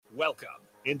Welcome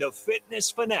into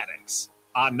Fitness Fanatics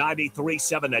on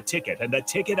 93.7 The Ticket and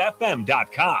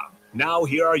theticketfm.com. Now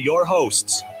here are your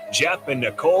hosts, Jeff and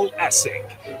Nicole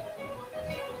Essig.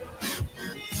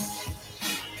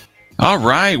 All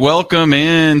right, welcome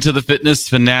into the Fitness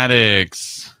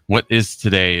Fanatics. What is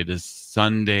today? It is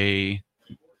Sunday,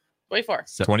 24.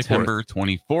 September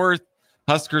 24th.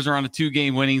 Huskers are on a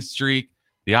 2-game winning streak.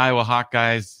 The Iowa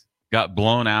Hawkeyes got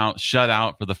blown out, shut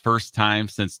out for the first time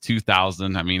since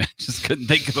 2000. I mean, I just couldn't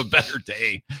think of a better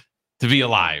day to be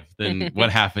alive than what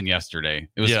happened yesterday.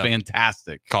 It was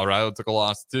fantastic. Colorado took a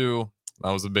loss too.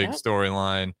 That was a big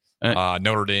storyline.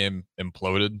 Notre Dame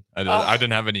imploded. I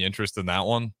didn't have any interest in that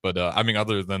one, but I mean,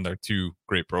 other than their two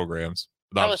great programs,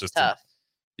 that was just tough.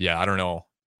 I don't know.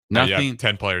 Nothing.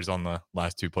 10 players on the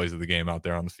last two plays of the game out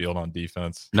there on the field on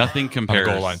defense. Nothing compares.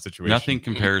 Goal line situation. Nothing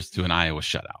compares to an Iowa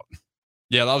shutout.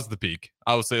 Yeah, that was the peak.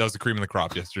 I would say that was the cream of the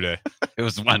crop yesterday. It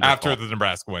was wonderful. After the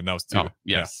Nebraska win, that was two. Oh,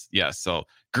 yes. So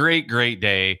great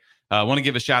day. I want to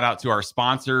give a shout out to our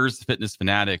sponsors. Fitness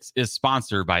Fanatics is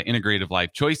sponsored by Integrative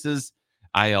Life Choices.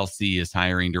 ILC is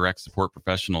hiring direct support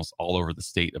professionals all over the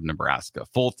state of Nebraska,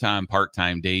 full-time,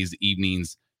 part-time, days,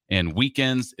 evenings, and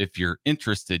weekends. If you're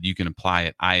interested, you can apply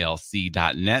at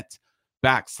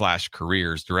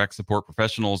ilc.net/careers. Direct support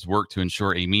professionals work to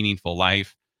ensure a meaningful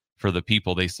life for the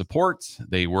people they support.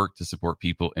 They work to support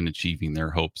people in achieving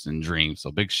their hopes and dreams.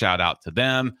 So big shout out to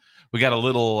them. We got a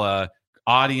little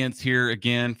audience here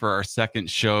again for our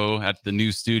second show at the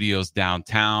new studios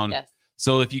downtown. Yes.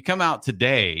 So if you come out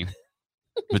today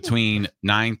between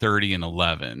 9:30 and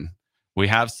 11, we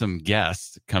have some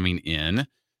guests coming in.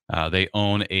 They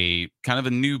own a kind of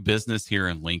a new business here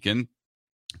in Lincoln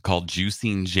called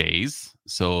Juicing Jays.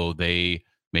 So they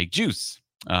make juice.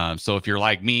 So if you're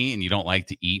like me and you don't like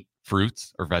to eat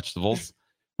fruits or vegetables,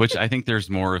 which I think there's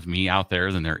more of me out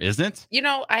there than there isn't. You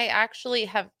know, I actually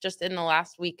have just in the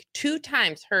last week 2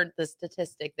 times heard the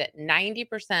statistic that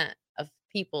 90% of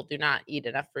people do not eat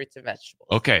enough fruits and vegetables.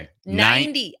 Okay.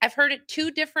 90. I've heard it 2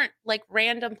 different like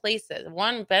random places.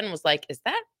 One, Ben was like, is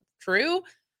that true?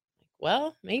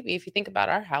 Well, maybe if you think about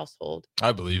our household.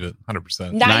 I believe it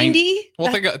 100%. 90?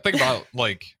 Well, think about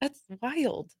like that's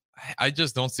wild. I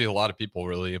just don't see a lot of people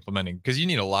really implementing because you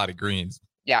need a lot of greens.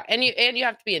 Yeah, and you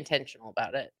have to be intentional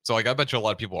about it. So like I bet you a lot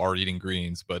of people are eating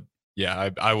greens, but yeah,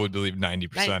 I would believe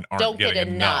 90% aren't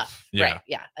getting enough. Yeah. Right.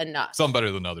 Yeah, enough. Some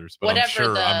better than others, but whatever I'm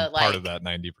sure I'm part of like, that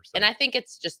 90%. And I think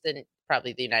it's just in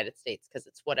probably the United States because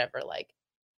it's whatever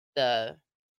the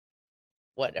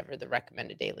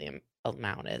recommended daily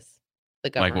amount is.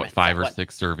 The government, like what, 5 or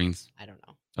 6 servings? I don't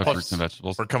know. Of fruits and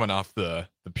vegetables. We're coming off the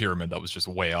pyramid that was just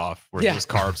way off. Where it was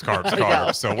carbs.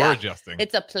 So we're adjusting.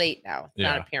 It's a plate now. It's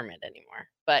not a pyramid anymore.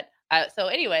 But so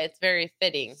anyway, it's very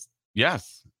fitting.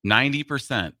 Yes.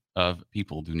 90% of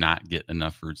people do not get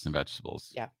enough fruits and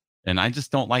vegetables. Yeah. And I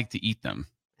just don't like to eat them.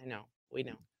 I know. We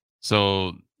know.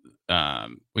 So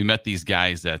we met these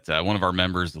guys at one of our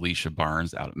members, Alicia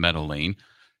Barnes, out at Meadow Lane,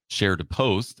 shared a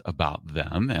post about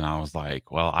them. And I was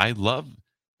like, well, I love,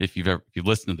 if you've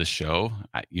listened to the show,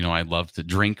 I love to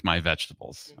drink my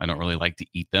vegetables. I don't really like to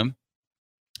eat them.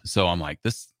 So I'm like,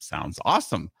 this sounds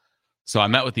awesome. So I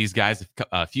met with these guys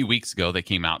a few weeks ago. They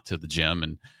came out to the gym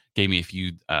and gave me a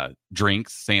few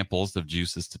drinks, samples of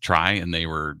juices to try. And they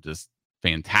were just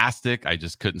fantastic. I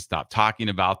just couldn't stop talking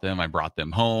about them. I brought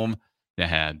them home. They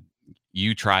had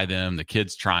you try them. The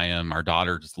kids try them. Our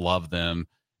daughter just loved them.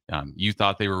 You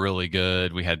thought they were really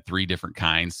good. We had 3 different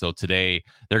kinds. So today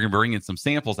they're going to bring in some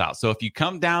samples out. So if you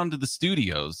come down to the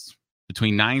studios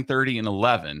between 9:30 and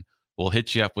 11, we'll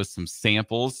hit you up with some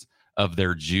samples of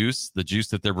their juice. The juice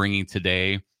that they're bringing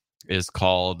today is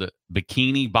called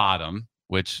Bikini Bottom,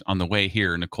 which on the way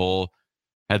here, Nicole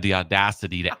had the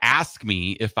audacity to ask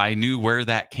me if I knew where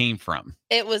that came from.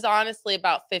 It was honestly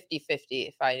about 50-50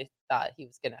 if I thought he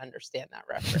was going to understand that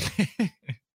reference.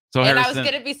 So and Harrison, I was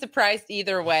going to be surprised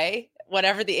either way,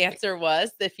 whatever the answer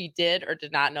was, if he did or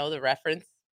did not know the reference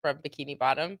from Bikini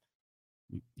Bottom.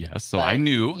 Yes, so I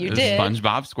knew you it was did.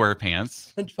 SpongeBob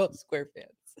SquarePants. SpongeBob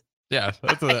SquarePants. Yeah,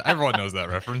 everyone knows that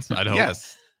reference. I don't.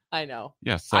 Yes, I know.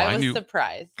 Yes, so I was knew.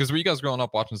 Surprised. Because were you guys growing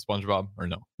up watching SpongeBob or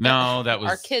no? No, that was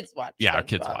our kids watched. Yeah, SpongeBob. our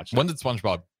kids watched. When did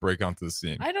SpongeBob break onto the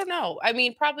scene? I don't know. I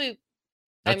mean, probably.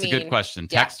 That's a good question.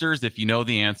 Yeah. Texters, if you know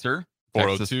the answer.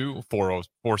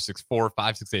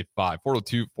 402-464-5685.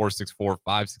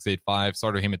 402-464-5685.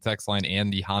 Starter Heyman text line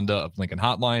and the Honda of Lincoln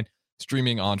hotline.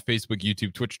 Streaming on Facebook,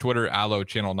 YouTube, Twitch, Twitter, Allo,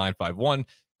 channel 951.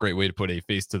 Great way to put a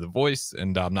face to the voice.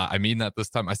 And I mean that this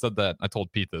time. I said that, I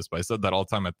told Pete this, but I said that all the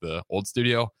time at the old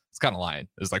studio. It's kind of lying.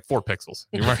 It's like 4 pixels.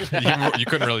 You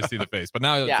couldn't really see the face. But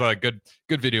now it's good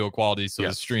video quality, so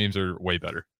the streams are way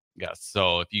better. Yes.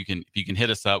 So if you can hit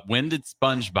us up, when did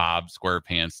SpongeBob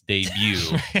SquarePants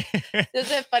debut?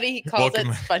 Isn't it funny? He calls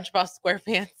Welcome. it SpongeBob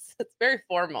SquarePants. It's very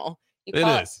formal. You It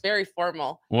call is. very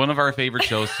formal. One of our favorite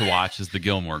shows to watch is the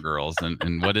Gilmore Girls,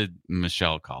 and what did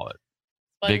Michelle call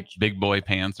it? Big boy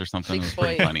pants or something. Big It was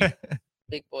pretty boy. funny.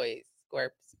 Big boy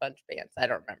square sponge pants. I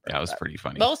don't remember. Yeah, it was but pretty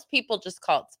funny. Most people just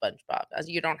call it SpongeBob, as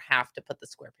you don't have to put the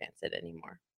square pants in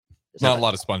anymore. There's Not a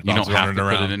lot of SpongeBob. You don't have running to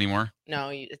around. put it anymore. No,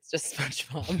 it's just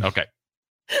SpongeBob. Okay.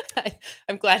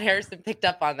 I'm glad Harrison picked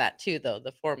up on that too, though,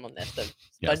 the formalness of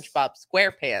SpongeBob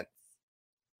SquarePants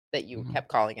that you kept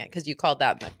calling it, because you called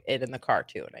that it in the car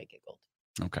too, and I giggled.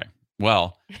 Okay.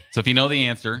 Well, so if you know the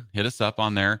answer, hit us up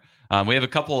on there. We have a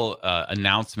couple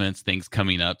announcements, things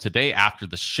coming up today after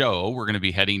the show. We're going to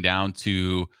be heading down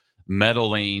to Meadow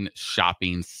Lane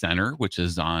Shopping Center, which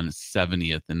is on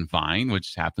 70th and Vine,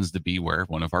 which happens to be where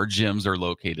one of our gyms are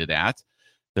located at.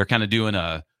 They're kind of doing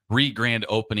a grand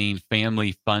opening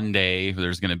family fun day.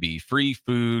 There's going to be free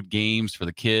food, games for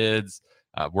the kids.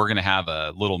 We're going to have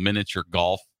a little miniature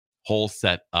golf hole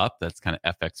set up. That's kind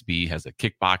of FXB, has a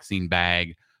kickboxing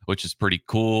bag, which is pretty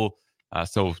cool.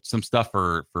 So some stuff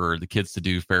for the kids to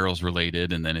do, Farrell's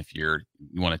related. And then if you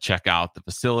want to check out the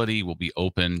facility, we'll be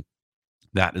open.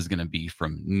 That is going to be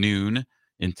from noon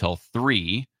until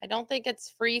 3. I don't think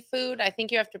it's free food. I think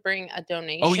you have to bring a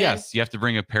donation. Oh, yes. You have to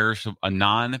bring a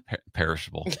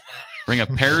non-perishable. Bring a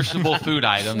perishable food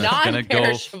item that's going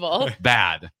to go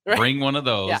bad. Right. Bring one of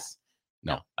those. Yeah.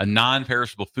 No, a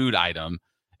non-perishable food item.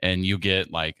 And you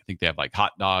get, like, I think they have like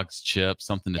hot dogs, chips,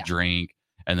 something to drink,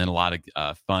 and then a lot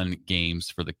of fun games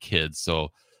for the kids. So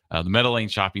the Meadow Lane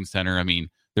Shopping Center, I mean,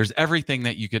 there's everything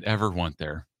that you could ever want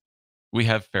there. We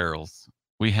have Farrell's.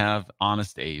 We have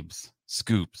Honest Abe's,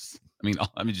 Scoops. I mean,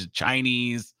 just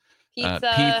Chinese,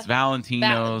 pizza,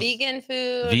 Valentino's, vegan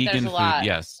food. Vegan food,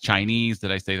 yes. Chinese.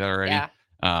 Did I say that already? Yeah.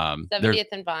 70th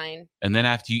and Vine. And then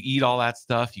after you eat all that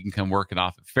stuff, you can come work it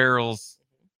off at Farrell's.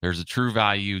 There's a True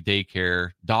Value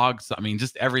daycare, dogs. I mean,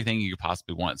 just everything you could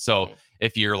possibly want. So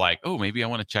if you're like, oh, maybe I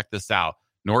want to check this out,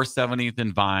 North 70th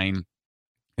and Vine,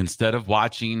 instead of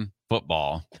watching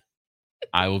football,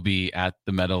 I will be at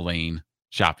the Meadow Lane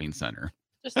Shopping Center.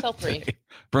 Just till 3.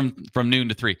 from noon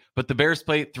to 3. But the Bears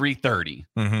play at 3:30.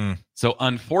 Mm-hmm. So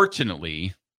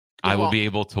unfortunately, I will be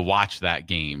able to watch that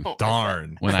game.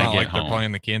 Darn. When I get home. They're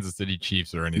playing the Kansas City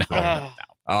Chiefs or anything.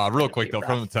 Real quick though,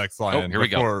 from the text line, here we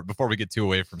go. Before we get too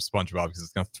away from SpongeBob, because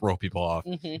it's going to throw people off.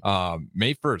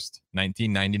 May 1st,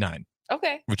 1999.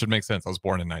 Okay. Which would make sense. I was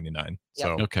born in 99.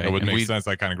 So it would make sense.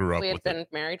 I kind of grew up with it. We had been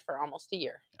married for almost a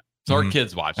year. So our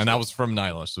kids watched and that was from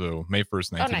Nyla. So May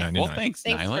 1st, 1999. Well, thanks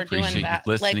Nyla. Appreciate you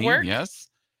listening. Yes.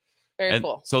 Very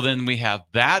cool. So then we have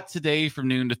that today from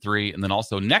noon to 3. And then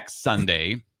also next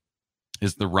Sunday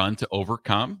is the Run to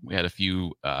Overcome. We had a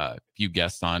few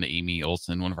guests on. Amy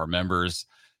Olson, one of our members,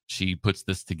 she puts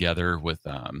this together with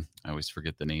I always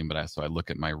forget the name, but I look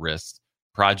at my wrist.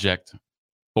 Project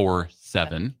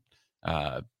 47.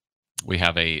 We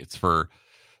have it's for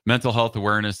mental health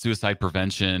awareness, suicide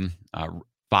prevention,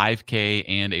 5K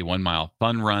and a 1 mile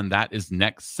fun run. That is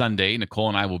next Sunday. Nicole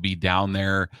and I will be down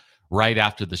there right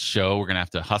after the show. We're gonna have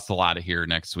to hustle out of here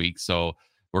next week, so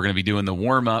we're going to be doing the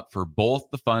warm-up for both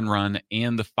the fun run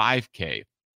and the 5K.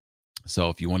 So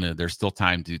if you want to, there's still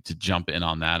time to jump in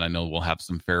on that. I know we'll have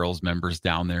some Farrell's members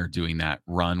down there doing that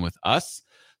run with us.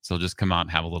 So just come out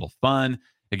and have a little fun.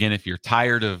 Again, if you're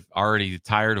already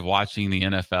tired of watching the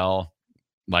NFL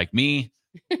like me,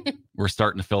 we're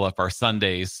starting to fill up our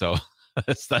Sundays. So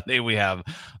this Sunday we have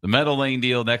the Meadow Lane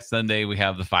deal. Next Sunday we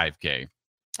have the 5K.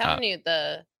 Telling you,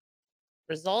 the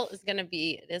result is going to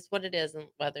be, it is what it is, and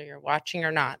whether you're watching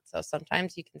or not. So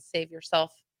sometimes you can save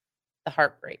yourself the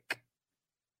heartbreak.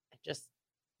 Just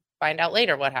find out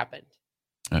later what happened.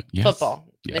 Yes. Football,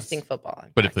 missing football.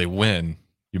 But if they win,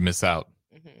 you miss out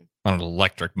on an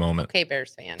electric moment. Okay,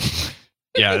 Bears fan.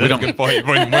 Yeah, that's a good point.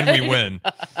 When we win,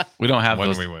 we don't have when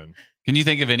those. We win. Can you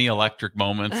think of any electric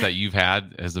moments that you've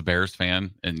had as a Bears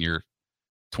fan in your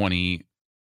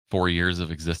 24 years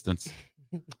of existence?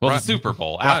 Well, the Super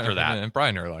Bowl after that. And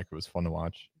Brian Urlacher was fun to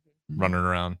watch, running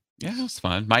around. Yeah, it was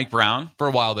fun. Mike Brown. For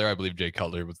a while there, I believe Jay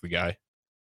Cutler was the guy.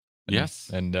 Yes.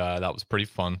 And that was pretty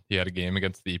fun. He had a game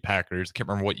against the Packers. I can't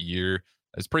remember what year. It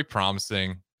was pretty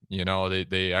promising. You know,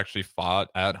 they actually fought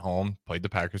at home, played the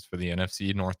Packers for the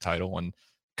NFC North title, and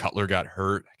Cutler got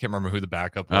hurt. I can't remember who the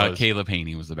backup was. Caleb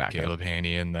Haney was the backup. Caleb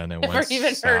Haney, and then it Never went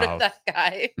even south. heard of that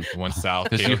guy. It went south.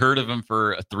 Because you heard of him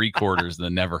for 3 quarters and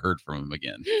then never heard from him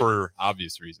again. For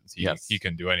obvious reasons. He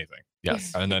couldn't do anything.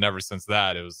 Yes. And then ever since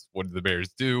that, it was, what did the Bears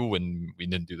do when we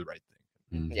didn't do the right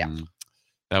thing? Yeah.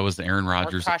 That was Aaron More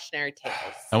Rodgers. cautionary tales.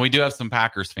 And we do have some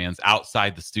Packers fans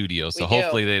outside the studio, so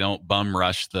hopefully they don't bum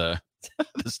rush the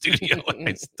studio when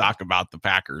I talk about the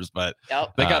Packers. But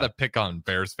they got to pick on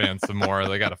Bears fans some more.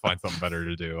 They got to find something better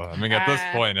to do. I mean, at this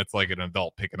point, it's like an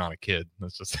adult picking on a kid.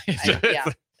 That's just it's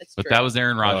but true. that was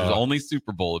Aaron Rodgers' only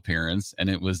Super Bowl appearance, and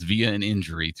it was via an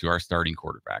injury to our starting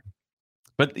quarterback.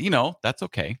 But that's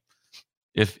okay.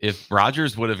 If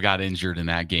Rodgers would have got injured in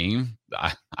that game,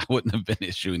 I wouldn't have been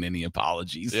issuing any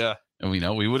apologies. Yeah. And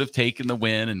we would have taken the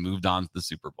win and moved on to the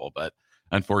Super Bowl. But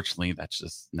unfortunately, that's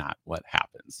just not what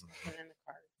happens.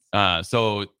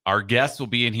 So our guests will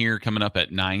be in here coming up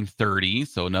at 9:30.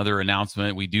 So another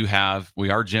announcement. We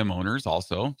are gym owners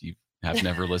also. If you have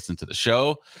never listened to the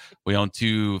show, we own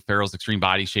 2 Farrell's Extreme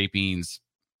Body Shapings,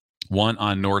 one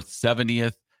on North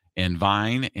 70th and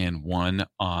Vine, and one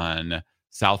on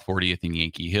South 40th and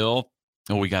Yankee Hill.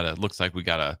 Oh, looks like we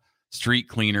got a street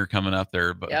cleaner coming up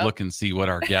there, but look and see what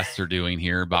our guests are doing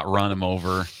here. About run them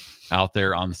over out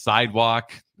there on the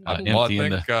sidewalk. I think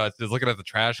she's looking at the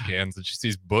trash cans and she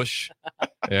sees Bush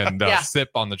and Sip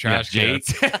on the trash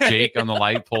cans. Jake on the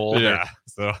light pole. Yeah.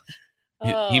 So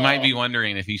he might be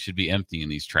wondering if he should be emptying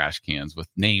these trash cans with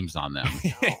names on them.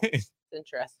 It's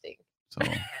interesting. So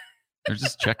they're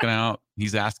just checking out.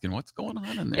 He's asking, what's going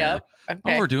on in there? Yep. Okay.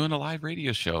 Oh, we're doing a live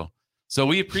radio show. So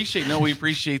we appreciate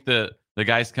the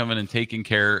guys coming and taking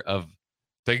care of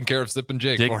Sip and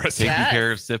Jake for us. Taking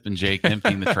care of Sip and Jake,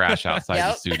 emptying the trash outside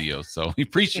the studio. So we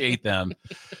appreciate them.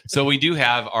 So we do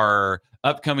have our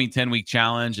upcoming 10-week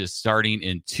challenge is starting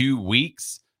in 2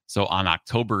 weeks. So on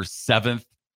October 7th,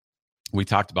 we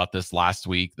talked about this last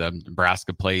week. The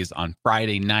Nebraska plays on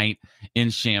Friday night in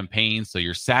Champaign. So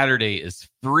your Saturday is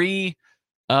free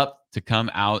up to come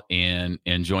out and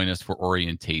join us for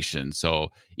orientation. So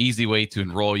easy way to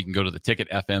enroll. You can go to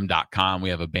theticketfm.com. We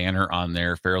have a banner on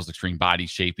there, Farrell's Extreme Body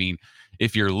Shaping.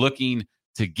 If you're looking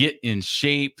to get in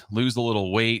shape, lose a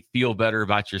little weight, feel better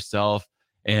about yourself,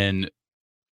 and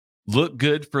look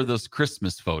good for those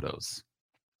Christmas photos.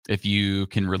 If you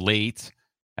can relate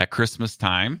at Christmas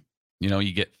time,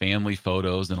 you get family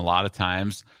photos, and a lot of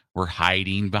times we're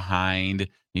hiding behind,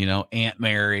 Aunt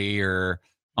Mary or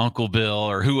Uncle Bill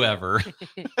or whoever.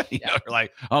 You're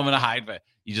like, oh, I'm going to hide, but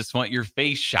you just want your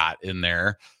face shot in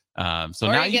there. So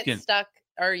or now you you get can stuck,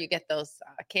 or you get those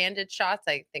candid shots.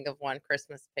 I think of one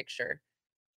Christmas picture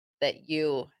that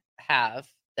you have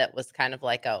that was kind of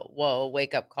like a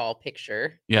wake up call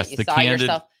picture. Yes, you the saw candid.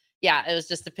 Yourself. Yeah, it was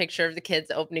just a picture of the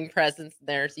kids opening presents.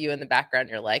 There's you in the background.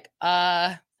 You're like,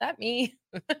 is that me?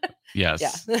 Yes. Yeah.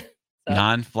 So,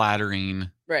 non-flattering,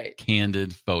 right,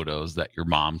 candid photos that your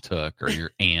mom took or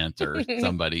your aunt or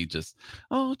somebody just,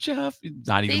 oh, Jeff,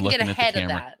 not even looking at the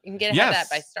camera. You can get ahead of that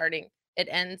by starting. It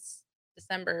ends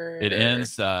December. It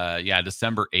ends,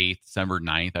 December 8th, December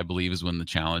 9th, I believe, is when the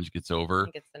challenge gets over. I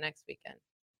think it's the next weekend.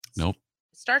 Nope.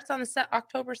 It starts on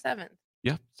October 7th.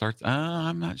 Yeah, starts.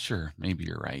 I'm not sure. Maybe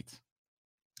you're right.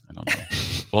 I don't know.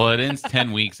 Well, it ends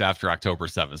 10 weeks after October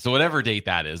 7th. So whatever date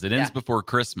that is, it ends before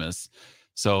Christmas.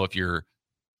 So if you're,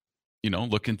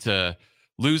 looking to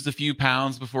lose a few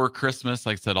pounds before Christmas,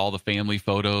 like I said, all the family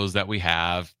photos that we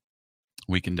have,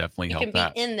 we can definitely help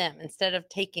that. You can be in them instead of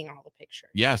taking all the pictures.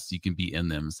 Yes, you can be in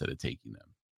them instead of taking them.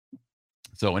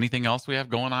 So anything else we have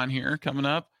going on here coming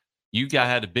up? You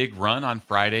had a big run on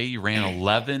Friday. You ran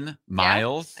 11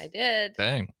 miles. I did.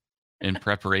 Dang. In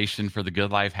preparation for the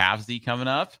Good Life Halvesy coming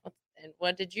up. And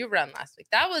what did you run last week?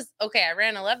 That was okay. I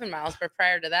ran 11 miles, but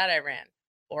prior to that, I ran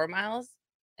 4 miles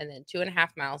and then 2.5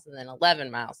 miles and then 11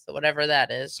 miles. So whatever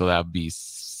that is. So that would be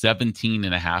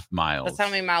 17.5 miles. That's how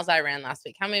many miles I ran last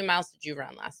week. How many miles did you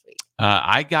run last week?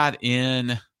 I got in,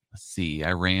 let's see,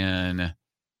 I ran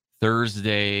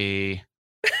Thursday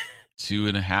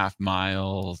 2.5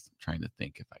 miles. I'm trying to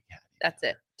think if I had it. That's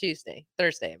it.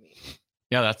 Thursday, I mean.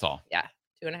 Yeah, that's all. Yeah,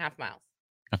 2.5 miles.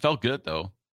 I felt good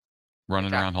though,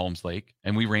 running around Holmes Lake,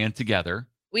 and we ran together.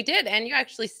 We did, and you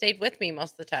actually stayed with me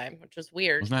most of the time, which was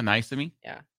weird. Wasn't that nice of me?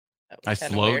 Yeah. I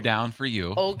slowed down for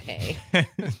you. Okay.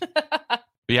 But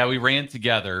yeah, we ran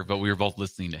together, but we were both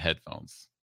listening to headphones.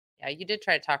 Yeah, you did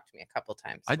try to talk to me a couple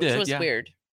times. I did. Which was weird.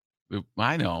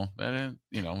 I know.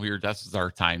 This is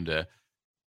our time to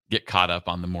get caught up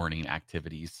on the morning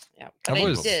activities. Yeah. I've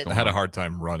always had a hard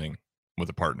time running with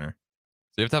a partner.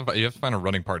 So you have to find a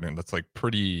running partner that's like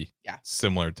pretty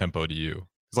similar tempo to you.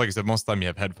 Because like I said, most of the time you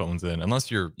have headphones in, unless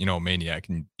you're, a maniac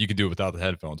and you can do it without the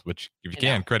headphones, which if you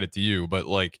can, credit to you. But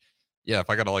like, if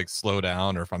I got to like slow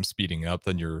down or if I'm speeding up,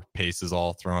 then your pace is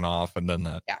all thrown off. And then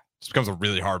that just becomes a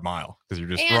really hard mile because you're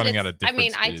just running at a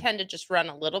different speed. I tend to just run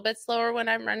a little bit slower when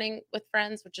I'm running with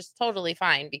friends, which is totally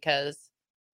fine because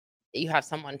you have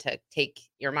someone to take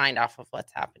your mind off of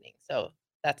what's happening. So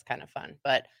that's kind of fun.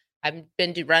 But I've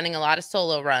been running a lot of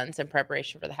solo runs in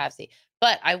preparation for the half C.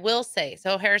 But I will say,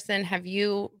 so Harrison, have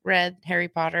you read Harry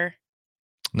Potter?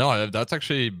 No, that's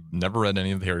actually never read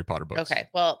any of the Harry Potter books. Okay.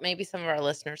 Well, maybe some of our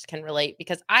listeners can relate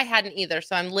because I hadn't either.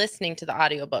 So I'm listening to the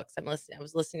audiobooks. I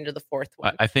was listening to the fourth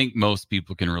one. I think most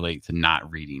people can relate to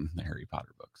not reading the Harry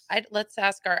Potter books. Let's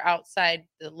ask our outside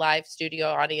the live studio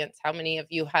audience. How many of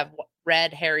you have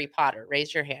read Harry Potter?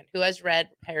 Raise your hand. Who has read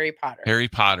Harry Potter? Harry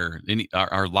Potter.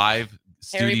 Our live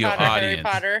studio audience.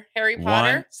 Harry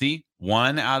Potter.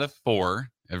 One out of 4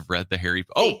 have read the Harry.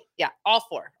 Yeah, all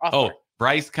four. Four.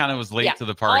 Bryce kind of was late to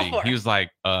the party. He was like,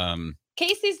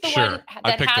 Casey's the one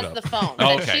that has the phone.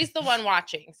 And she's the one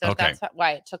watching. So that's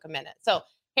why it took a minute. So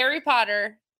Harry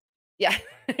Potter. Yeah.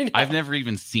 I've never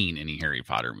even seen any Harry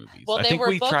Potter movies. Well,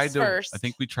 we tried first. I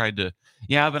think we tried to.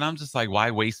 Yeah, but I'm just like, why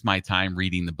waste my time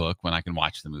reading the book when I can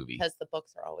watch the movie? Because the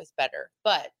books are always better.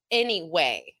 But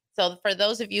anyway, so for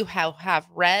those of you who have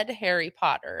read Harry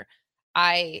Potter,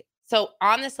 so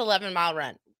on this 11-mile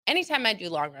run, anytime I do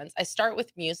long runs, I start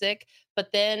with music,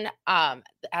 but then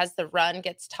as the run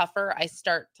gets tougher, I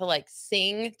start to like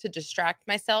sing to distract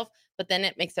myself, but then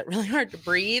it makes it really hard to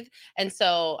breathe. And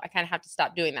so I kind of have to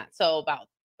stop doing that. So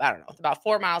about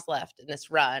 4 miles left in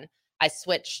this run, I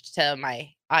switched to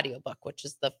my audiobook, which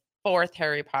is the 4th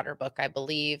Harry Potter book, I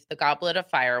believe, the Goblet of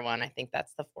Fire one. I think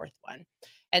that's the 4th one.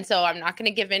 And so I'm not going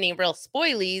to give any real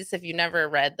spoilies if you never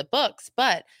read the books,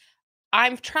 but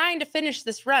I'm trying to finish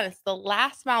this run. It's the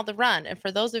last mile to run. And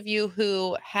for those of you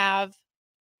who have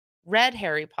read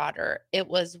Harry Potter, it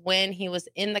was when he was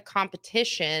in the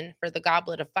competition for the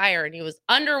Goblet of Fire and he was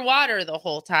underwater the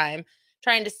whole time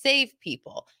trying to save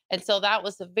people. And so that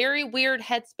was a very weird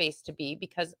headspace to be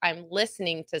because I'm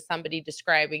listening to somebody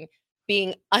describing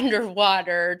being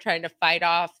underwater, trying to fight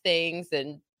off things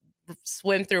and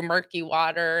swim through murky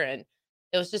water, and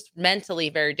it was just mentally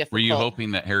very difficult. Were you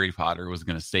hoping that Harry Potter was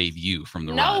going to save you from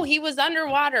the run? No, he was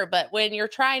underwater. But when you're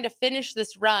trying to finish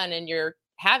this run and you're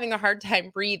having a hard time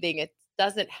breathing, it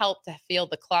doesn't help to feel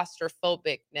the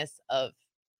claustrophobicness of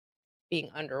being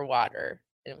underwater.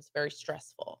 And it was very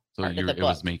stressful. So it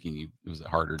was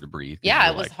harder to breathe. Yeah,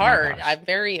 it was hard. I'm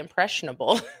very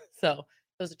impressionable. So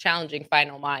it was a challenging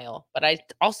final mile. But I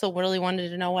also really wanted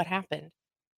to know what happened.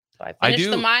 So I finished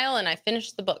the mile and I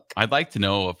finished the book. I'd like to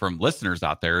know from listeners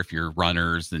out there if you're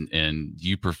runners and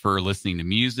you prefer listening to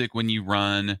music when you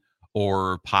run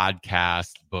or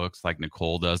podcast books like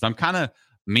Nicole does.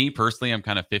 Me personally, I'm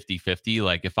kind of 50-50.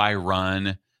 Like if I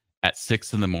run at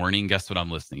 6 a.m, guess what I'm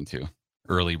listening to?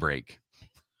 Early break.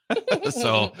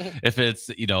 So if it's,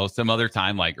 some other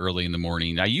time, like early in the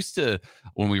morning, I used to,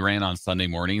 when we ran on Sunday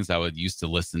mornings, I would used to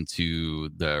listen to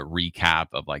the recap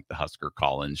of like the Husker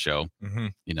call-in show,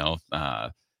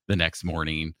 the next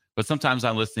morning. But sometimes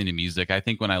I'm listening to music. I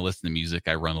think when I listen to music,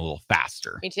 I run a little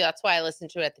faster. Me too. That's why I listen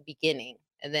to it at the beginning.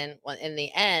 And then in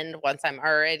the end, once I'm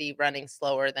already running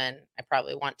slower than I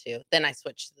probably want to, then I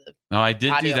switch to the No, I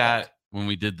did do that when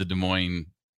we did the Des Moines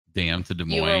Dam to Des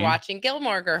Moines. You were watching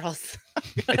Gilmore Girls.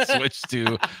 I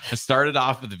started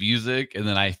off with the music and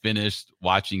then I finished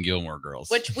watching Gilmore Girls.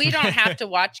 Which we don't have to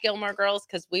watch Gilmore Girls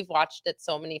because we've watched it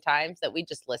so many times that we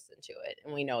just listen to it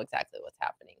and we know exactly what's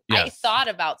happening. Yes. I thought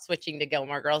about switching to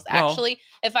Gilmore Girls. Actually,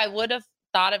 if I would have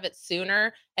thought of it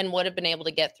sooner and would have been able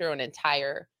to get through an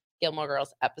entire Gilmore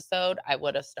Girls episode, I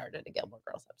would have started a Gilmore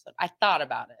Girls episode. I thought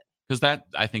about it. Because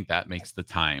I think that makes the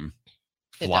time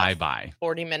fly by.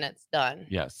 40 minutes done.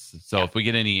 Yes. So if we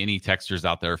get any texters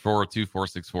out there,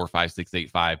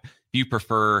 402-464-5685, if you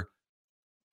prefer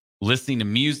listening to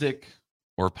music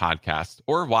or podcast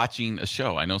or watching a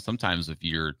show. I know sometimes if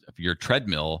you're a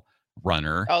treadmill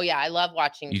runner. Oh yeah, I love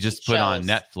watching. You just put on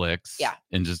Netflix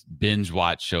and just binge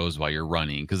watch shows while you're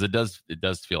running because it does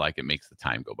feel like it makes the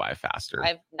time go by faster.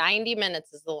 90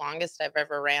 minutes is the longest I've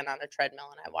ever ran on a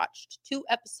treadmill, and I watched 2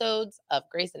 episodes of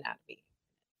Grey's Anatomy.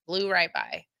 Flew right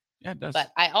by. Yeah, it does.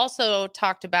 But I also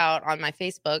talked about on my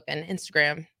Facebook and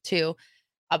Instagram too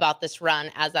about this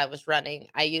run. As I was running,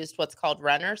 I used what's called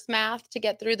runner's math to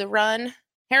get through the run.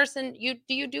 Harrison,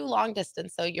 do you do long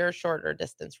distance? So you're a shorter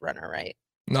distance runner, right?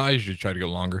 No, I usually try to go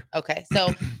longer. Okay.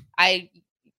 So I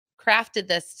crafted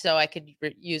this so I could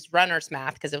use runner's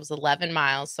math because it was 11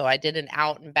 miles. So I did an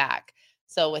out and back.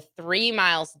 So with 3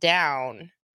 miles down,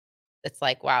 it's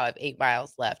like, wow, I have 8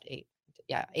 miles left. 8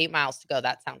 miles to go.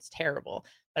 That sounds terrible.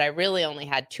 But I really only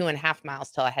had 2.5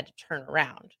 miles till I had to turn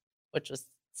around, which was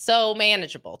so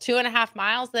manageable. 2.5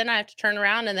 miles, then I have to turn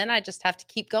around, and then I just have to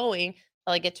keep going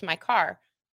till I get to my car.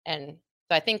 And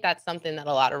so I think that's something that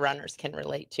a lot of runners can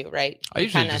relate to, right? I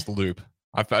usually just loop.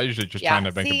 I usually just trying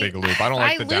to make a big loop. I don't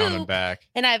like the down and back.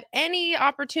 And I have any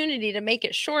opportunity to make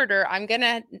it shorter, I'm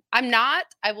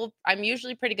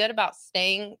usually pretty good about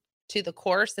staying to the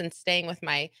course and staying with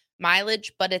my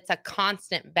mileage, but it's a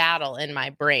constant battle in my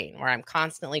brain where I'm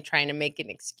constantly trying to make an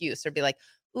excuse or be like,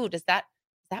 ooh, is that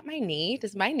my knee?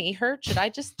 Does my knee hurt? Should I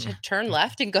just turn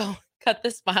left and go cut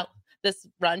this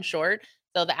run short?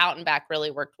 So the out and back really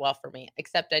worked well for me,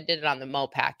 except I did it on the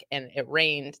Mopac and it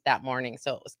rained that morning.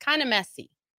 So it was kind of messy.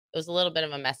 It was a little bit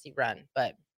of a messy run,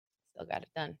 but still got it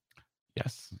done.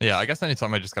 Yes. Yeah, I guess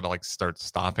anytime I just got to like start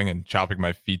stopping and chopping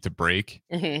my feet to brake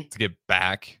to get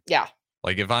back. Yeah.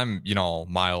 Like if I'm,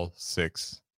 mile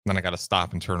 6, then I got to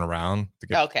stop and turn around to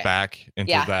get back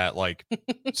into that like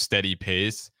steady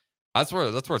pace. That's where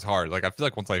it's hard. Like I feel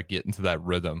like once I get into that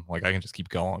rhythm, like I can just keep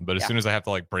going. But as soon as I have to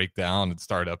like break down and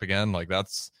start up again, like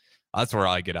that's where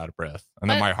I get out of breath. And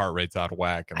then my heart rate's out of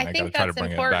whack and I got to try to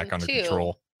bring it back under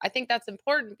control. I think that's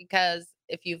important because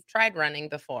if you've tried running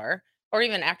before or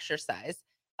even exercise,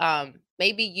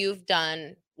 maybe you've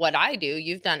done what I do.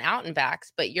 You've done out and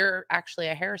backs, but you're actually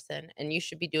a Harrison and you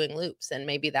should be doing loops. And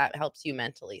maybe that helps you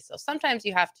mentally. So sometimes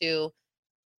you have to,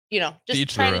 just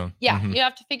try to, you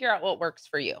have to figure out what works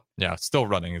for you. Yeah. Still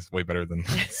running is way better than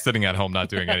sitting at home, not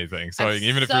doing anything. So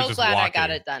even if you're just glad walking. I got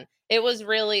it done. It was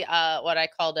really what I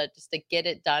called just a get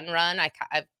it done run. I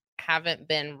haven't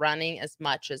been running as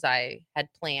much as I had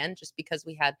planned just because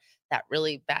we had that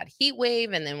really bad heat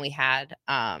wave. And then we had,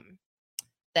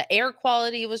 the air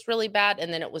quality was really bad.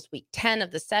 And then it was week 10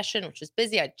 of the session, which was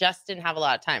busy. I just didn't have a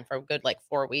lot of time for a good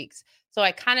 4 weeks. So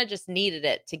I kind of just needed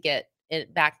it to get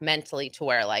it back mentally to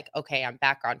where okay, I'm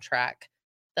back on track.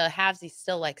 The halvesie's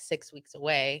still 6 weeks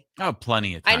away. Oh,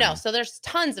 plenty of time. I know. So there's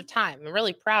tons of time. I'm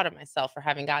really proud of myself for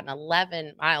having gotten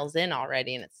 11 miles in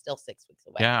already, and it's still 6 weeks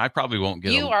away. Yeah, I probably won't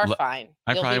get. You are fine.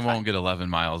 I probably won't get 11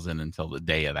 miles in until the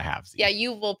day of the halvesy. Yeah,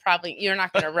 you will probably. You're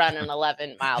not going to run an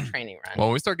 11-mile training run. Well,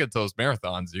 when we start getting to those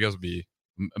marathons, you guys will be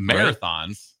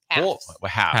marathons.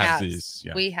 Halves.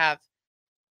 Yeah. We have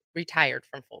retired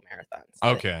from full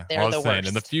marathons. Okay. They're the saying worst.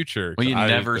 In the future, well,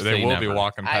 they will be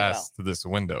walking past to this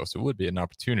window, so it would be an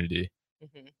opportunity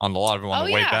on a lot of them on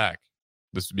the way back.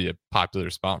 This would be a popular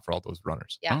spot for all those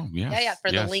runners. Yeah. Oh, yes. Yeah.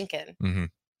 For the Lincoln. Mm-hmm.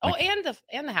 Oh, and the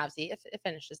halvesy. It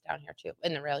finishes down here too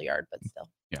in the rail yard, but still.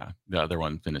 Yeah, the other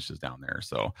one finishes down there.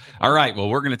 So, all right. Well,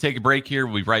 we're going to take a break here.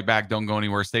 We'll be right back. Don't go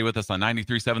anywhere. Stay with us on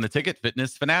 93.7 The Ticket,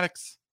 Fitness Fanatics.